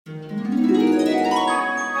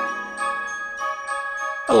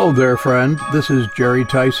Hello there, friend. This is Jerry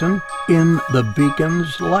Tyson in The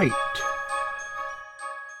Beacon's Light.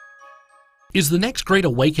 Is the next great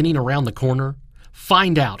awakening around the corner?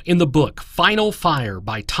 Find out in the book Final Fire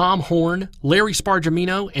by Tom Horn, Larry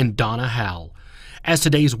Spargimino, and Donna Howell. As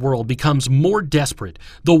today's world becomes more desperate,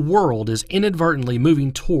 the world is inadvertently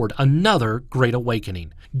moving toward another great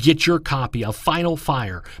awakening. Get your copy of Final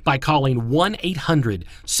Fire by calling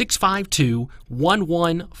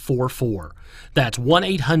 1-800-652-1144. That's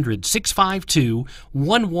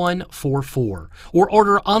 1-800-652-1144. Or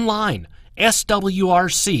order online,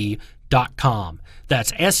 swrc.com.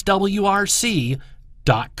 That's swrc.com.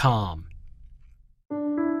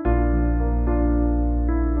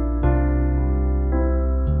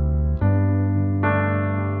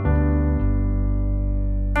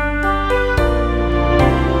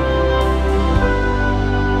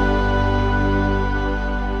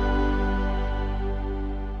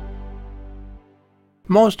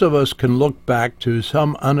 Most of us can look back to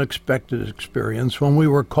some unexpected experience when we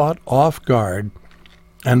were caught off guard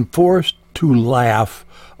and forced to laugh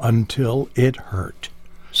until it hurt.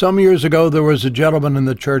 Some years ago, there was a gentleman in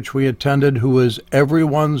the church we attended who was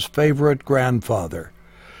everyone's favorite grandfather.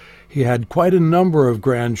 He had quite a number of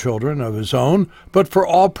grandchildren of his own, but for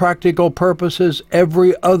all practical purposes,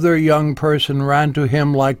 every other young person ran to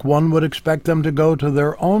him like one would expect them to go to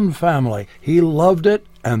their own family. He loved it,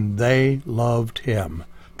 and they loved him.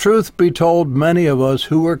 Truth be told, many of us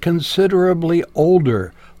who were considerably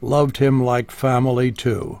older loved him like family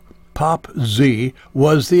too. Pop Z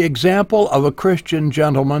was the example of a Christian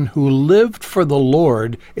gentleman who lived for the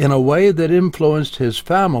Lord in a way that influenced his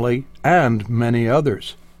family and many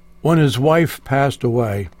others. When his wife passed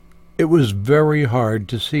away, it was very hard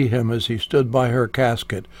to see him as he stood by her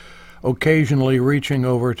casket, occasionally reaching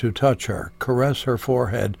over to touch her, caress her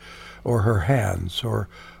forehead or her hands, or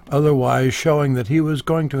otherwise showing that he was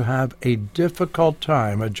going to have a difficult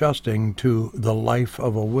time adjusting to the life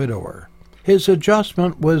of a widower. His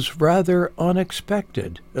adjustment was rather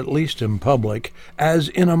unexpected, at least in public, as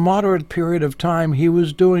in a moderate period of time he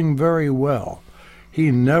was doing very well. He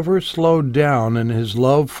never slowed down in his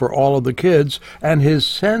love for all of the kids, and his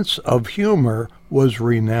sense of humor was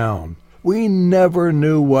renowned. We never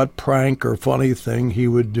knew what prank or funny thing he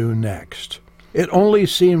would do next. It only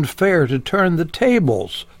seemed fair to turn the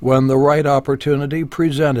tables when the right opportunity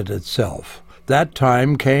presented itself. That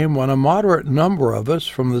time came when a moderate number of us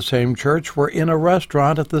from the same church were in a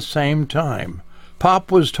restaurant at the same time. Pop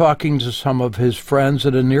was talking to some of his friends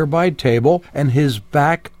at a nearby table, and his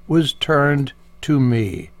back was turned to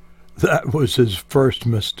me. That was his first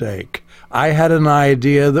mistake. I had an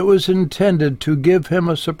idea that was intended to give him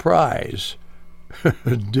a surprise.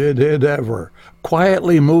 Did it ever?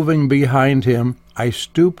 Quietly moving behind him, I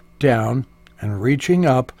stooped down and, reaching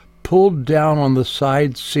up, pulled down on the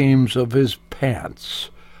side seams of his pants.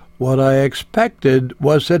 What I expected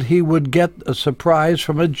was that he would get a surprise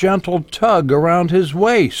from a gentle tug around his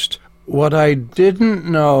waist. What I didn't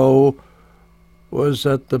know was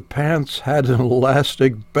that the pants had an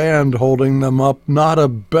elastic band holding them up, not a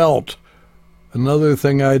belt. Another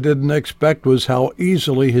thing I didn't expect was how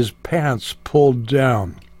easily his pants pulled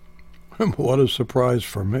down. What a surprise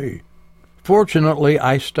for me. Fortunately,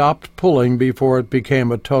 I stopped pulling before it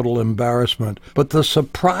became a total embarrassment, but the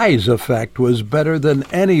surprise effect was better than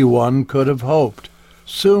anyone could have hoped.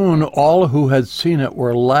 Soon, all who had seen it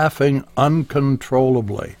were laughing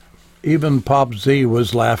uncontrollably. Even Pop Z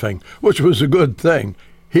was laughing, which was a good thing.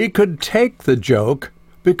 He could take the joke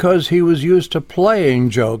because he was used to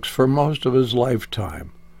playing jokes for most of his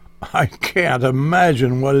lifetime. I can't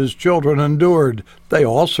imagine what his children endured. They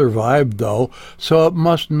all survived, though, so it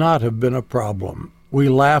must not have been a problem. We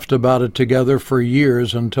laughed about it together for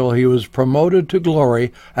years until he was promoted to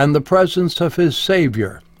glory and the presence of his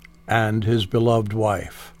Savior and his beloved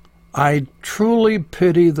wife. I truly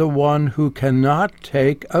pity the one who cannot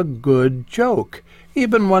take a good joke,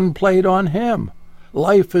 even when played on him.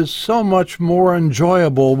 Life is so much more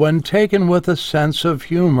enjoyable when taken with a sense of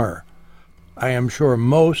humor. I am sure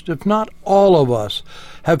most, if not all of us,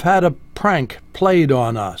 have had a prank played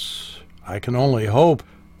on us. I can only hope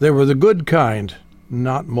they were the good kind,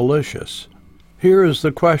 not malicious. Here is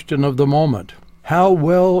the question of the moment. How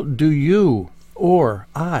well do you, or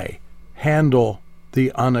I, handle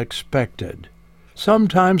the unexpected?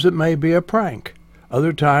 Sometimes it may be a prank.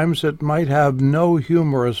 Other times it might have no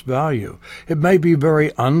humorous value. It may be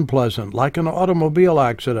very unpleasant, like an automobile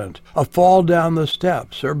accident, a fall down the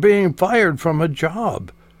steps, or being fired from a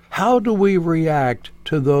job. How do we react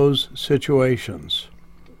to those situations?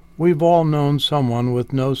 We've all known someone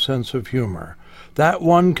with no sense of humor, that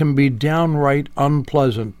one can be downright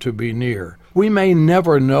unpleasant to be near. We may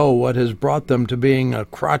never know what has brought them to being a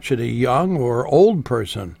crotchety young or old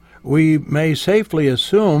person. We may safely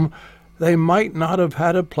assume they might not have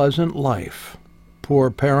had a pleasant life.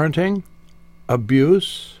 Poor parenting,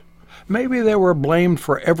 abuse. Maybe they were blamed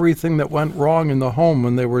for everything that went wrong in the home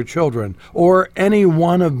when they were children, or any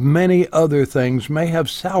one of many other things may have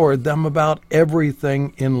soured them about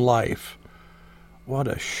everything in life. What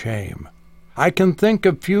a shame. I can think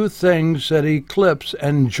of few things that eclipse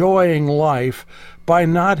enjoying life by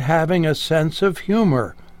not having a sense of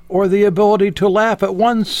humor or the ability to laugh at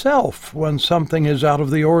oneself when something is out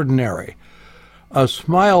of the ordinary. A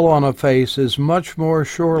smile on a face is much more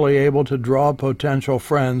surely able to draw potential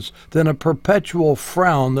friends than a perpetual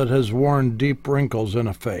frown that has worn deep wrinkles in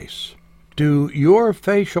a face. Do your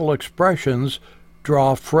facial expressions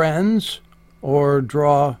draw friends or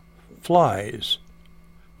draw flies?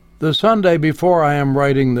 The Sunday before I am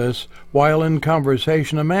writing this, while in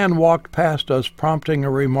conversation, a man walked past us, prompting a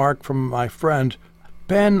remark from my friend,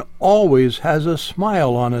 "Ben always has a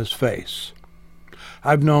smile on his face."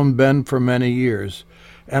 I've known Ben for many years,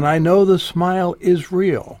 and I know the smile is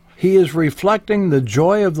real. He is reflecting the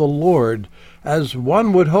joy of the Lord, as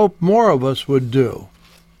one would hope more of us would do.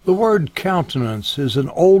 The word countenance is an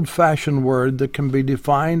old-fashioned word that can be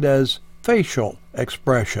defined as facial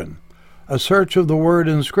expression. A search of the word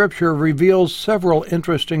in Scripture reveals several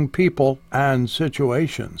interesting people and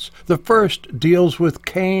situations. The first deals with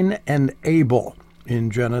Cain and Abel in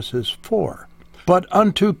Genesis 4. But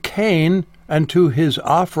unto Cain and to his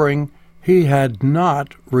offering he had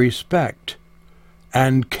not respect.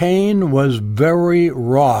 And Cain was very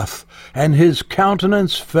wroth, and his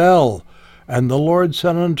countenance fell. And the Lord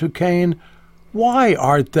said unto Cain, Why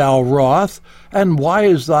art thou wroth, and why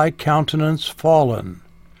is thy countenance fallen?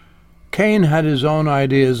 Cain had his own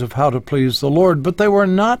ideas of how to please the Lord, but they were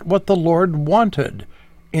not what the Lord wanted.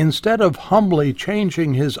 Instead of humbly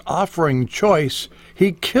changing his offering choice,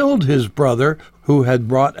 he killed his brother who had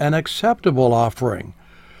brought an acceptable offering.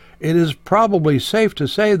 It is probably safe to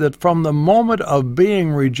say that from the moment of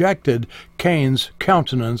being rejected, Cain's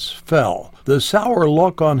countenance fell. The sour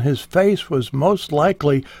look on his face was most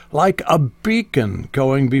likely like a beacon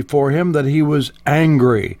going before him that he was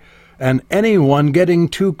angry, and anyone getting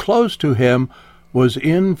too close to him was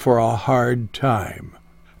in for a hard time.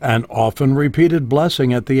 An often repeated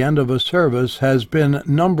blessing at the end of a service has been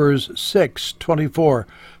Numbers 6:24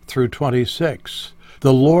 through 26.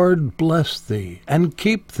 The Lord bless thee and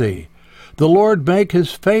keep thee. The Lord make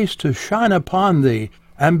his face to shine upon thee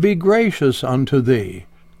and be gracious unto thee.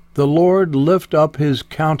 The Lord lift up his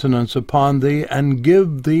countenance upon thee and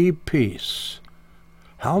give thee peace.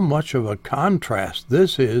 How much of a contrast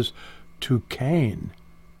this is to Cain.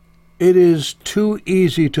 It is too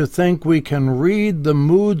easy to think we can read the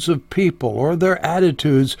moods of people or their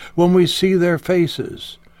attitudes when we see their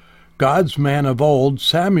faces. God's man of old,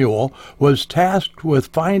 Samuel, was tasked with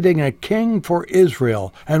finding a king for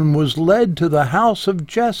Israel and was led to the house of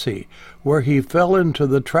Jesse, where he fell into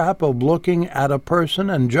the trap of looking at a person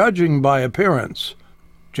and judging by appearance.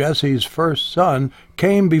 Jesse's first son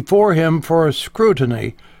came before him for a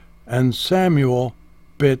scrutiny, and Samuel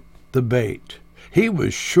bit the bait. He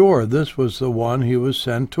was sure this was the one he was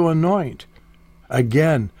sent to anoint.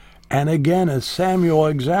 Again and again, as Samuel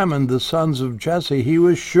examined the sons of Jesse, he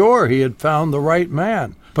was sure he had found the right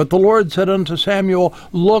man. But the Lord said unto Samuel,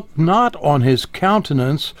 Look not on his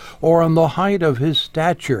countenance or on the height of his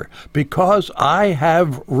stature, because I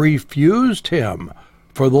have refused him.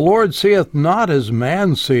 For the Lord seeth not as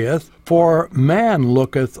man seeth, for man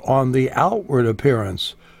looketh on the outward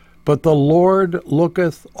appearance, but the Lord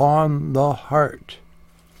looketh on the heart.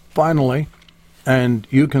 Finally, and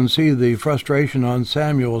you can see the frustration on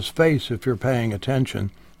Samuel's face if you're paying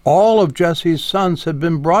attention, all of Jesse's sons had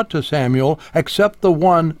been brought to Samuel except the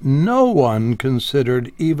one no one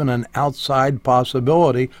considered even an outside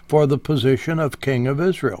possibility for the position of king of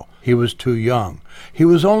Israel. He was too young. He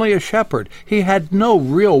was only a shepherd. He had no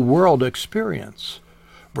real-world experience.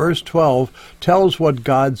 Verse 12 tells what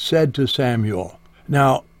God said to Samuel.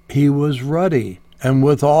 Now, he was ruddy, and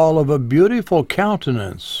withal of a beautiful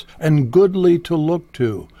countenance, and goodly to look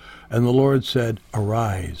to. And the Lord said,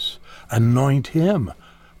 Arise, anoint him,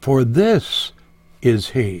 for this is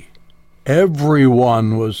he.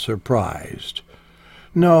 Everyone was surprised.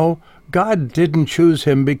 No, God didn't choose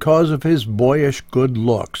him because of his boyish good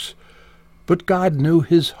looks, but God knew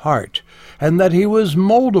his heart, and that he was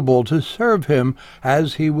moldable to serve him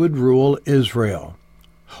as he would rule Israel.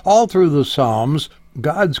 All through the Psalms,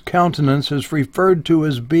 God's countenance is referred to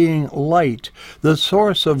as being light, the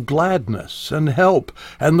source of gladness and help,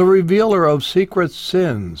 and the revealer of secret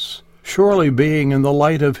sins. Surely being in the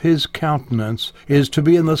light of his countenance is to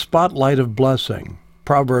be in the spotlight of blessing.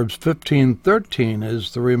 Proverbs 15:13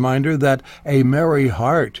 is the reminder that a merry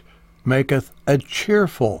heart maketh a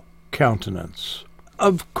cheerful countenance.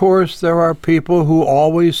 Of course, there are people who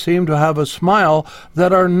always seem to have a smile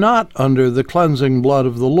that are not under the cleansing blood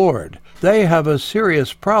of the Lord. They have a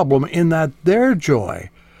serious problem in that their joy,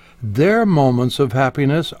 their moments of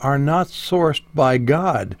happiness are not sourced by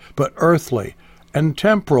God, but earthly and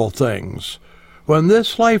temporal things. When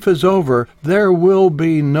this life is over, there will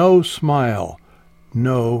be no smile,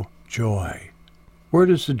 no joy. Where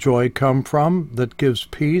does the joy come from that gives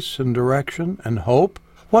peace and direction and hope?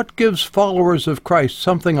 What gives followers of Christ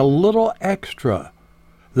something a little extra?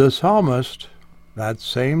 The psalmist, that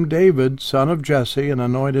same David, son of Jesse and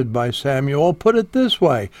anointed by Samuel, put it this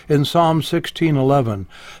way in Psalm 16:11,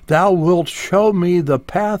 "Thou wilt show me the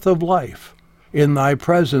path of life. In thy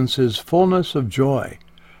presence is fullness of joy.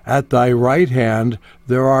 At thy right hand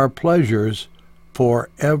there are pleasures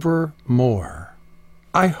forevermore."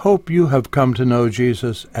 I hope you have come to know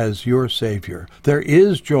Jesus as your Savior. There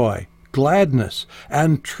is joy, gladness,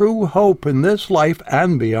 and true hope in this life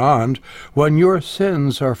and beyond when your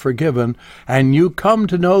sins are forgiven and you come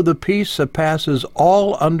to know the peace that passes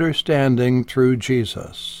all understanding through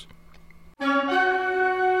Jesus.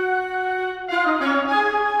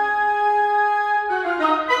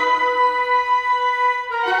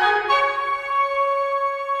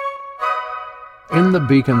 In the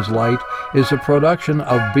Beacon's Light is a production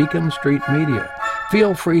of Beacon Street Media.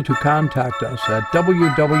 Feel free to contact us at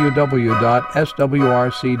www.swrc.com.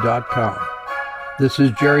 This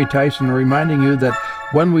is Jerry Tyson reminding you that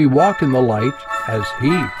when we walk in the light, as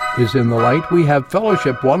he is in the light, we have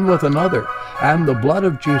fellowship one with another, and the blood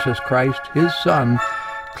of Jesus Christ, his Son,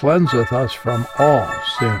 cleanseth us from all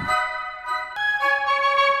sin.